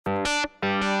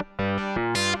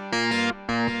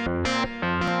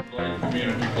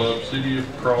Club, City of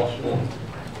Crossville,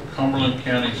 Cumberland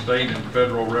County state and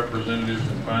federal representatives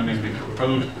in finding the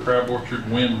proposed Crab Orchard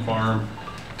Windfarm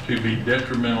to be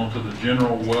detrimental to the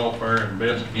general welfare and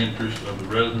best interest of the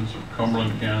residents of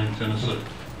Cumberland County, Tennessee.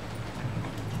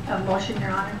 A motion, Your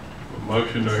Honor. A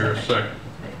motion, to hear a second.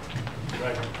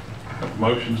 Second. A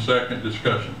motion second,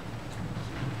 discussion.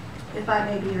 If I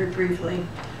may be heard briefly,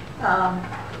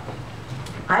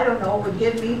 I don't know, it would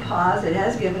give me pause, it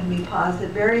has given me pause, that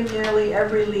very nearly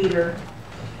every leader,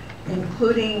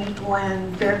 including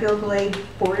when Fairfield Glade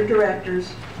Board of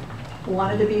Directors, who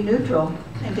wanted to be neutral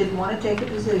and didn't want to take a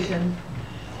position,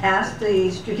 asked the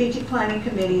Strategic Planning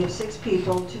Committee of 6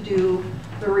 people to do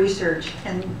the research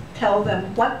and tell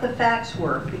them what the facts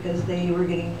were, because they were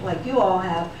getting, like you all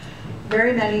have,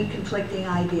 very many conflicting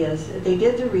ideas. They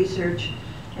did the research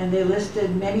and they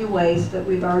listed many ways that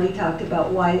we've already talked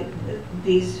about why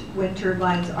these wind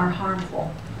turbines are harmful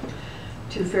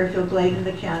to Fairfield Glade and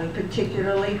the county,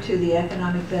 particularly to the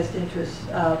economic best interests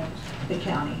of the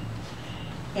county.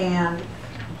 And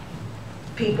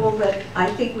people that I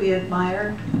think we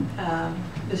admire,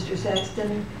 Mr.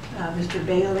 Sexton, Mr.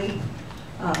 Bailey,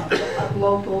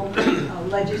 local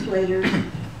legislators,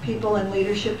 people in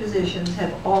leadership positions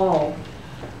have all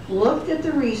looked at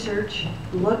the research,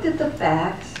 looked at the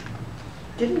facts,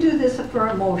 didn't do this for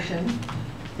emotion.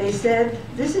 They said,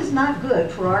 this is not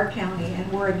good for our county and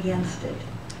we're against it.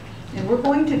 And we're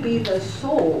going to be the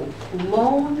sole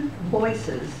lone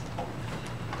voices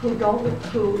who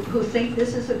think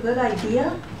this is a good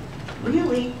idea.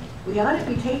 Really, we ought to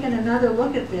be taking another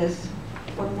look at this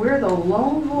when we're the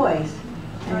lone voice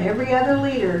and every other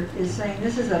leader is saying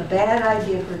this is a bad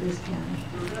idea for this county.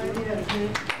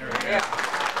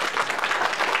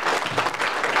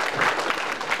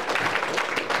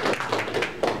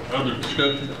 Other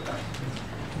discussion?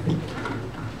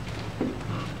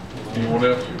 Anyone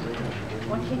else?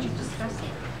 Why can't you discuss it?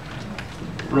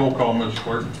 Roll call, Ms.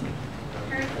 Clerk.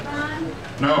 Harry Devine?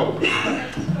 No.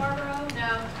 Scarborough?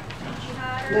 No.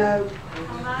 Schneider? No.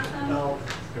 Paul Latham? No.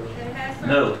 David Hasser?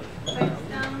 No. Blake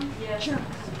Stone? Yes.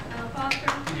 Alan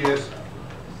Foster? Yes.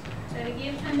 Debbie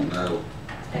Gibson? No.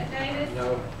 Jack Davis?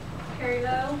 No. Terry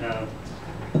Lowe? No.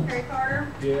 Harry Carter?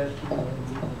 Yes.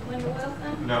 Linda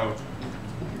Wilson? No.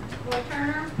 Roy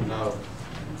Turner? No.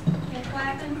 Ken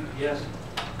Clacken? Yes.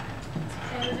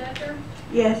 Sandra Dutcher?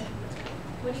 Yes.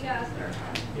 Woody Geisler?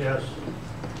 Yes.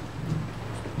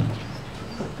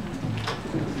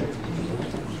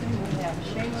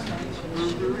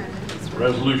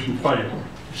 Resolution failed.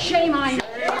 Shame on you.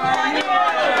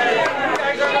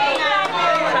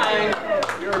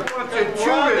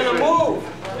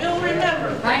 We'll remember.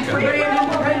 Thanks for being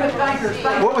independent bankers.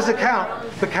 What was the count?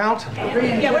 The count?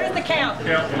 Yeah, what is the count?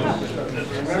 Count was 10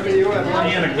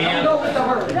 again,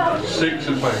 6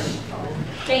 in favor.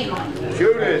 Shame on you.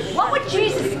 Judas. What would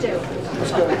Jesus do?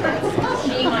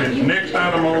 Shame on Okay, you. next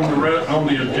item on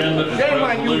the agenda is Shame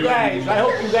on you guys. I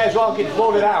hope you guys all get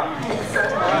voted out.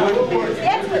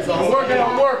 I'm working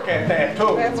on work at that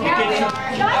too.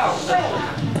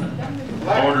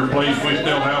 Order, please. We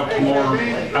still have some more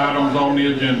items on the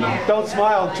agenda. Don't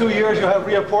smile. In 2 years, you'll have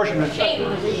reapportionment. Shame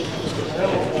on you.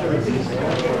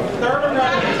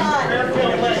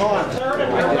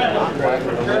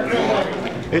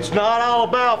 It's not all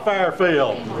about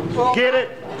Fairfield. Get it?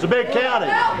 It's a big county.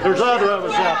 There's other of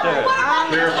us out there.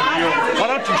 Why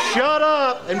don't you shut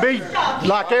up and be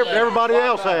like everybody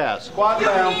else has? Squat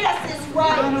down.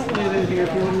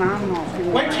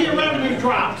 Wait till your revenue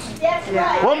drops. That's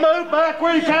right. Well, move back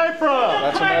where you came from.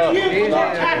 That's enough.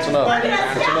 That's enough.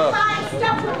 Stop buying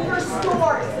stuff from your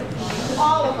stores.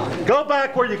 All of them. Go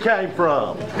back where you came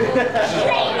from.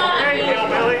 Shame on you.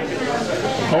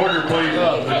 Order, please.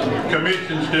 The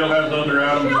commission still has other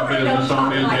items of business on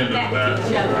the agenda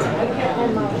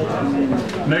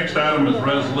tonight. Next item is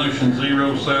Resolution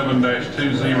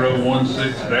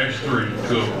 07-2016-3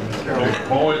 to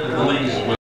avoid the lease with